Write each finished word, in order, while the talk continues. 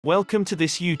Welcome to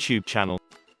this YouTube channel.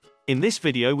 In this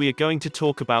video we are going to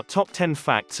talk about top 10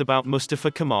 facts about Mustafa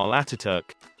Kemal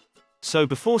Ataturk. So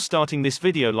before starting this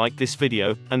video, like this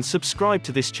video, and subscribe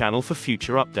to this channel for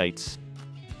future updates.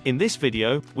 In this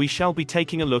video, we shall be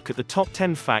taking a look at the top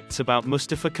 10 facts about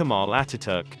Mustafa Kemal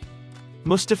Ataturk.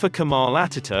 Mustafa Kemal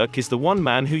Ataturk is the one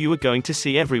man who you are going to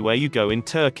see everywhere you go in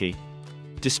Turkey.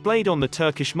 Displayed on the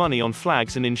Turkish money on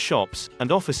flags and in shops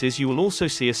and offices, you will also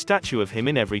see a statue of him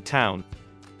in every town.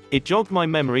 It jogged my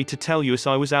memory to tell you as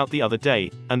I was out the other day,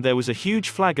 and there was a huge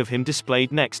flag of him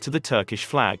displayed next to the Turkish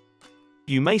flag.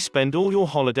 You may spend all your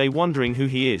holiday wondering who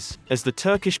he is, as the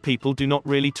Turkish people do not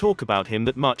really talk about him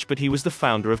that much, but he was the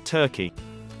founder of Turkey.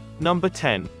 Number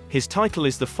 10. His title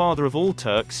is the father of all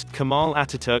Turks, Kemal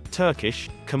Ataturk, Turkish,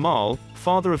 Kemal,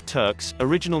 father of Turks,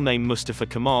 original name Mustafa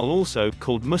Kemal, also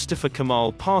called Mustafa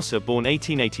Kemal Pasha, born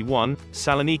 1881,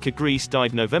 Salonika, Greece,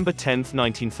 died November 10,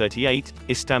 1938,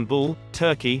 Istanbul,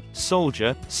 Turkey,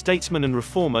 soldier, statesman and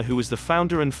reformer who was the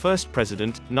founder and first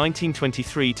president,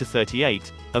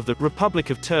 1923-38, of the Republic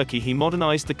of Turkey. He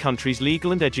modernized the country's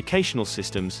legal and educational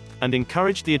systems, and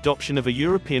encouraged the adoption of a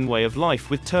European way of life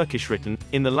with Turkish written,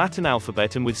 in the Latin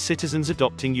alphabet and with citizens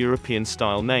adopting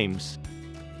European-style names.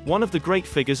 One of the great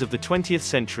figures of the 20th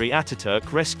century,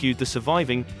 Ataturk rescued the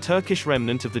surviving, Turkish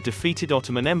remnant of the defeated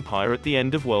Ottoman Empire at the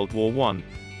end of World War I.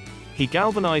 He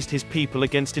galvanized his people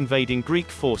against invading Greek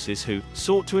forces who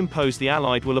sought to impose the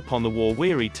Allied will upon the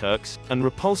war-weary Turks, and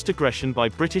repulsed aggression by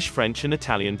British, French and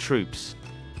Italian troops.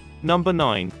 Number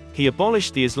 9. He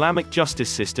abolished the Islamic justice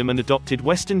system and adopted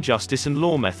Western justice and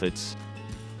law methods.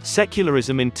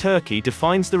 Secularism in Turkey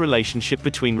defines the relationship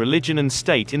between religion and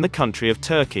state in the country of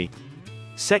Turkey.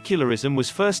 Secularism was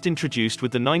first introduced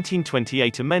with the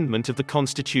 1928 amendment of the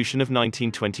Constitution of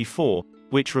 1924,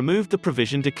 which removed the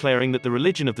provision declaring that the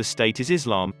religion of the state is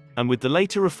Islam, and with the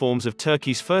later reforms of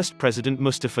Turkey's first president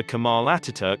Mustafa Kemal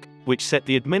Ataturk, which set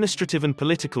the administrative and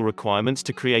political requirements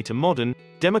to create a modern,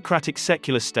 democratic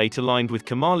secular state aligned with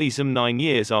Kemalism. 9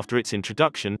 years after its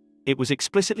introduction, it was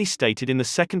explicitly stated in the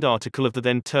second article of the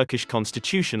then Turkish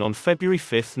constitution on February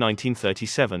 5,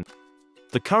 1937.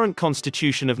 The current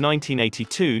constitution of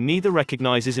 1982 neither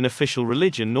recognizes an official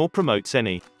religion nor promotes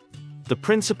any. The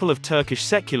principle of Turkish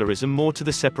secularism, more to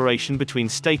the separation between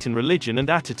state and religion, and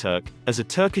Ataturk, as a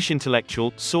Turkish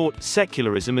intellectual, sought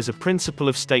secularism as a principle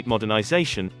of state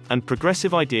modernization, and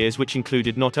progressive ideas which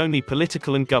included not only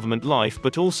political and government life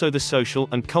but also the social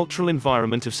and cultural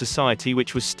environment of society,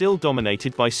 which was still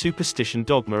dominated by superstition,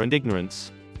 dogma and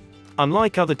ignorance.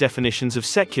 Unlike other definitions of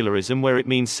secularism where it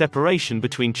means separation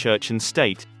between church and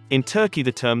state, in Turkey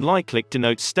the term laiklik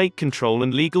denotes state control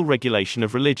and legal regulation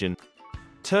of religion.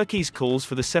 Turkey's calls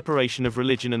for the separation of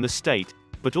religion and the state,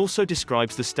 but also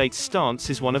describes the state's stance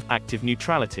as one of active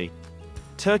neutrality.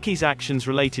 Turkey's actions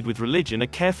related with religion are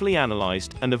carefully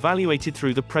analyzed and evaluated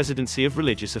through the Presidency of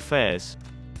Religious Affairs.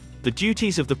 The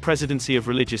duties of the Presidency of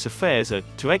Religious Affairs are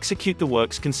to execute the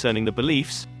works concerning the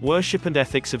beliefs, worship and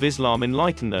ethics of Islam,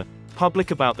 enlighten the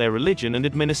public about their religion and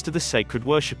administer the sacred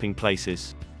worshipping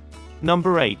places.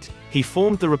 Number 8. He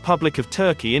formed the Republic of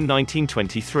Turkey in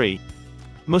 1923.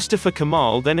 Mustafa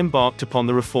Kemal then embarked upon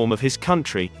the reform of his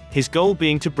country, his goal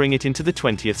being to bring it into the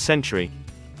 20th century.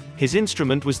 His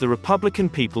instrument was the Republican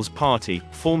People's Party,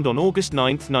 formed on August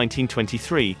 9,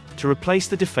 1923, to replace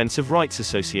the Defense of Rights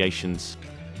associations.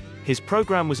 His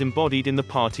program was embodied in the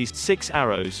party's 6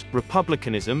 arrows: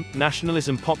 republicanism,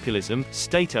 nationalism, populism,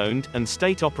 state-owned and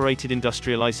state-operated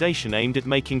industrialization, aimed at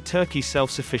making Turkey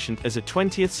self-sufficient as a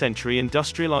 20th century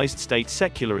industrialized state,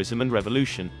 secularism and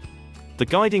revolution. The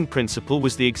guiding principle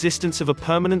was the existence of a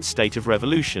permanent state of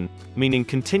revolution, meaning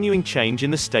continuing change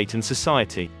in the state and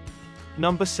society.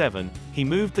 Number 7. He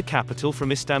moved the capital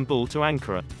from Istanbul to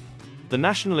Ankara. The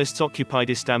nationalists occupied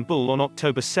Istanbul on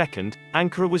October 2,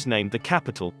 Ankara was named the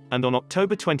capital, and on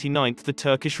October 29 the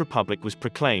Turkish Republic was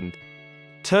proclaimed.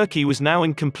 Turkey was now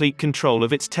in complete control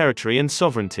of its territory and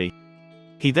sovereignty.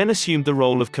 He then assumed the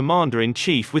role of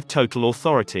commander-in-chief with total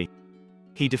authority.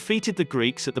 He defeated the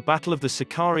Greeks at the Battle of the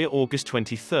Sakarya August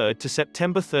 23 to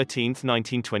September 13,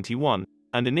 1921,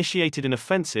 and initiated an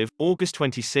offensive, August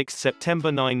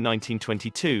 26–September 9,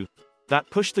 1922, that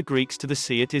pushed the Greeks to the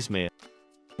sea at Izmir.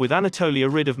 With Anatolia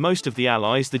rid of most of the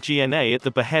allies, the GNA, at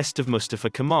the behest of Mustafa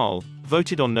Kemal,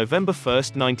 voted on November 1,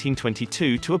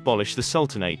 1922 to abolish the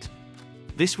Sultanate.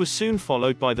 This was soon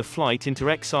followed by the flight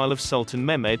into exile of Sultan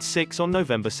Mehmed VI on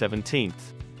November 17.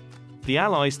 The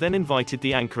Allies then invited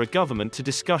the Ankara government to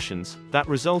discussions, that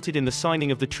resulted in the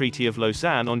signing of the Treaty of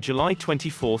Lausanne on July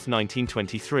 24,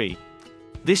 1923.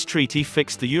 This treaty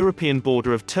fixed the European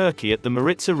border of Turkey at the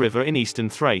Maritsa River in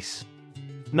eastern Thrace.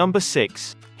 Number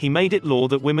 6. He made it law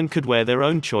that women could wear their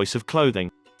own choice of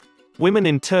clothing. Women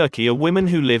in Turkey are women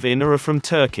who live in or are from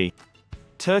Turkey.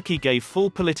 Turkey gave full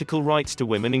political rights to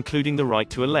women, including the right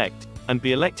to elect and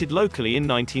be elected locally in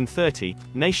 1930,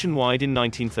 nationwide in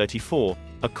 1934.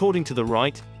 According to the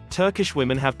right, Turkish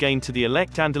women have gained to the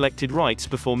elect and elected rights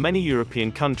before many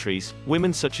European countries,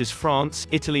 women such as France,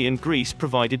 Italy and Greece,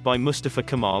 provided by Mustafa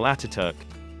Kemal Ataturk.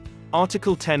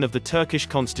 Article 10 of the Turkish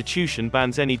constitution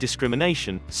bans any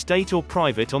discrimination, state or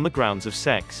private, on the grounds of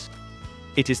sex.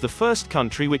 It is the first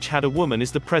country which had a woman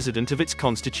as the president of its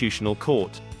constitutional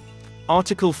court.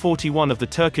 Article 41 of the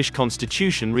Turkish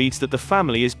constitution reads that the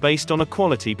family is based on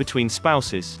equality between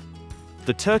spouses.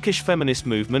 The Turkish feminist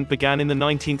movement began in the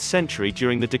 19th century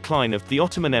during the decline of the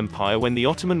Ottoman Empire, when the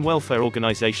Ottoman Welfare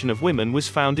Organization of Women was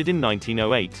founded in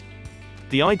 1908.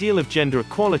 The ideal of gender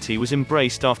equality was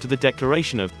embraced after the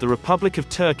declaration of the Republic of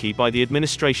Turkey by the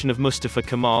administration of Mustafa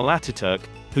Kemal Ataturk,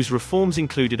 whose reforms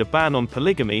included a ban on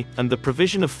polygamy and the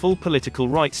provision of full political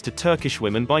rights to Turkish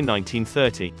women by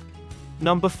 1930.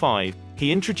 Number 5.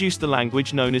 He introduced the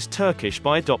language known as Turkish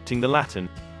by adopting the Latin.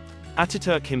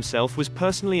 Ataturk himself was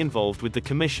personally involved with the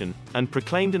commission, and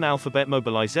proclaimed an alphabet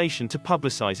mobilization to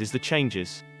publicize the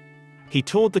changes. He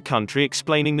toured the country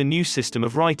explaining the new system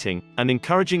of writing, and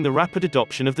encouraging the rapid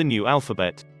adoption of the new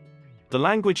alphabet. The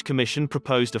Language Commission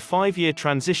proposed a 5-year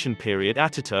transition period.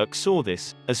 Ataturk saw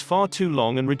this as far too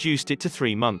long and reduced it to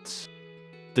 3 months.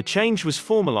 The change was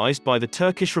formalized by the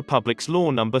Turkish Republic's Law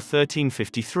No.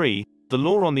 1353, the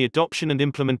law on the adoption and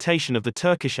implementation of the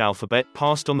Turkish alphabet,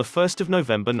 passed on the 1st of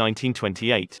November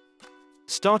 1928.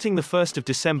 Starting the 1st of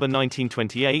December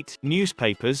 1928,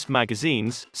 newspapers,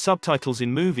 magazines, subtitles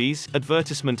in movies,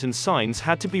 advertisement and signs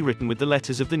had to be written with the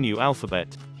letters of the new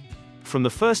alphabet. From the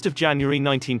 1st of January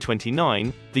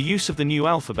 1929, the use of the new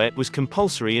alphabet was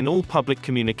compulsory in all public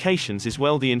communications, as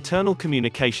well the internal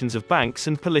communications of banks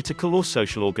and political or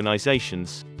social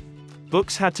organizations.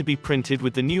 Books had to be printed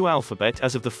with the new alphabet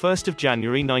as of the 1st of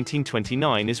January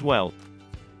 1929 as well.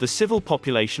 The civil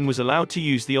population was allowed to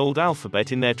use the old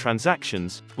alphabet in their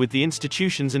transactions with the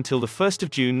institutions until the 1st of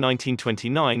June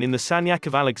 1929 in the Sanjak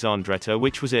of Alexandretta,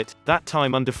 which was at that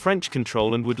time under French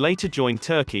control and would later join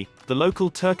Turkey. The local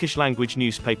Turkish language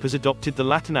newspapers adopted the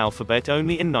Latin alphabet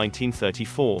only in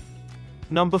 1934.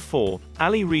 Number 4.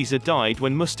 Ali Reza died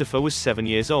when Mustafa was 7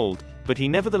 years old, but he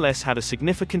nevertheless had a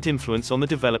significant influence on the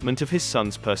development of his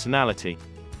son's personality.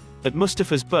 At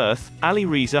Mustafa's birth, Ali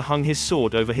Reza hung his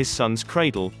sword over his son's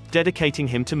cradle, dedicating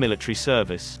him to military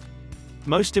service.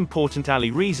 Most important,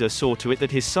 Ali Reza saw to it that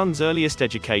his son's earliest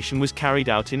education was carried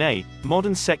out in a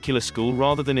modern secular school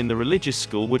rather than in the religious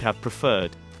school would have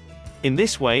preferred. In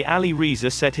this way, Ali Reza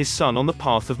set his son on the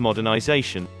path of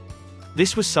modernization.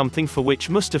 This was something for which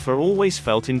Mustafa always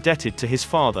felt indebted to his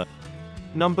father.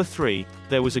 Number 3.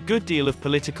 There was a good deal of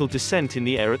political dissent in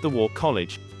the air at the War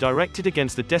College, directed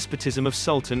against the despotism of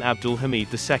Sultan Abdul Hamid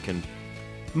II.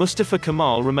 Mustafa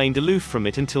Kemal remained aloof from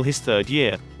it until his 3rd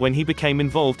year, when he became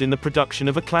involved in the production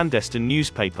of a clandestine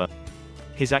newspaper.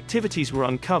 His activities were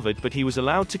uncovered, but he was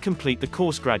allowed to complete the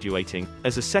course, graduating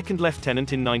as a 2nd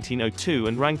lieutenant in 1902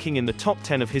 and ranking in the top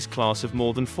 10 of his class of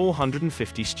more than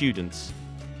 450 students.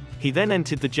 He then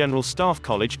entered the General Staff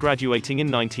College, graduating in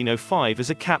 1905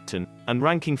 as a captain, and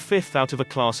ranking 5th out of a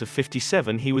class of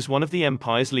 57. He was one of the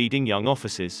empire's leading young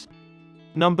officers.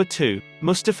 Number 2.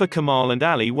 Mustafa Kemal and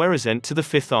Ali were sent to the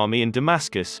 5th Army in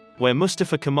Damascus, where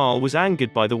Mustafa Kemal was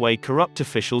angered by the way corrupt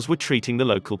officials were treating the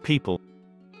local people.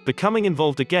 Becoming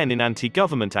involved again in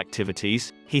anti-government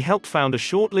activities, he helped found a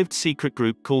short-lived secret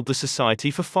group called the Society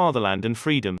for Fatherland and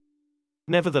Freedom.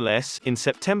 Nevertheless, in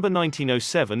September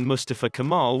 1907, Mustafa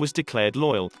Kemal was declared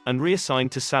loyal, and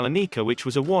reassigned to Salonika, which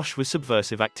was awash with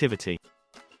subversive activity.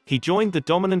 He joined the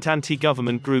dominant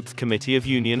anti-government group the Committee of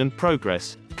Union and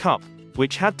Progress, CUP,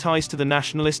 which had ties to the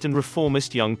nationalist and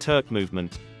reformist Young Turk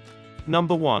movement.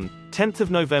 Number 1. 10th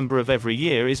of November of every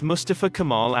year is Mustafa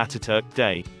Kemal Ataturk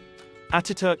Day.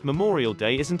 Ataturk Memorial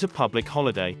Day isn't a public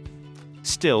holiday.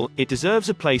 Still, it deserves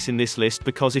a place in this list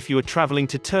because if you are traveling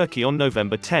to Turkey on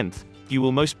November 10th, you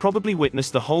will most probably witness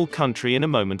the whole country in a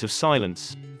moment of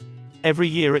silence. Every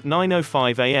year at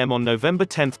 9:05 a.m. on November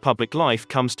 10th, public life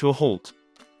comes to a halt.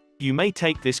 You may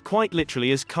take this quite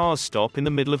literally as cars stop in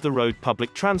the middle of the road,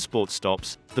 public transport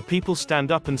stops, the people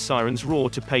stand up and sirens roar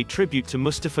to pay tribute to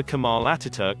Mustafa Kemal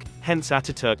Ataturk, hence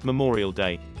Ataturk Memorial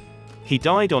Day. He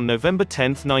died on November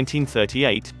 10,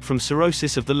 1938, from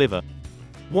cirrhosis of the liver.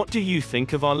 What do you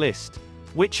think of our list?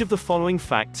 Which of the following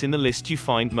facts in the list you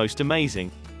find most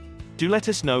amazing? Do let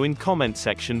us know in comment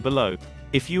section below.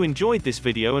 If you enjoyed this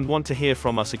video and want to hear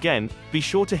from us again, be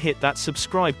sure to hit that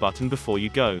subscribe button before you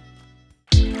go.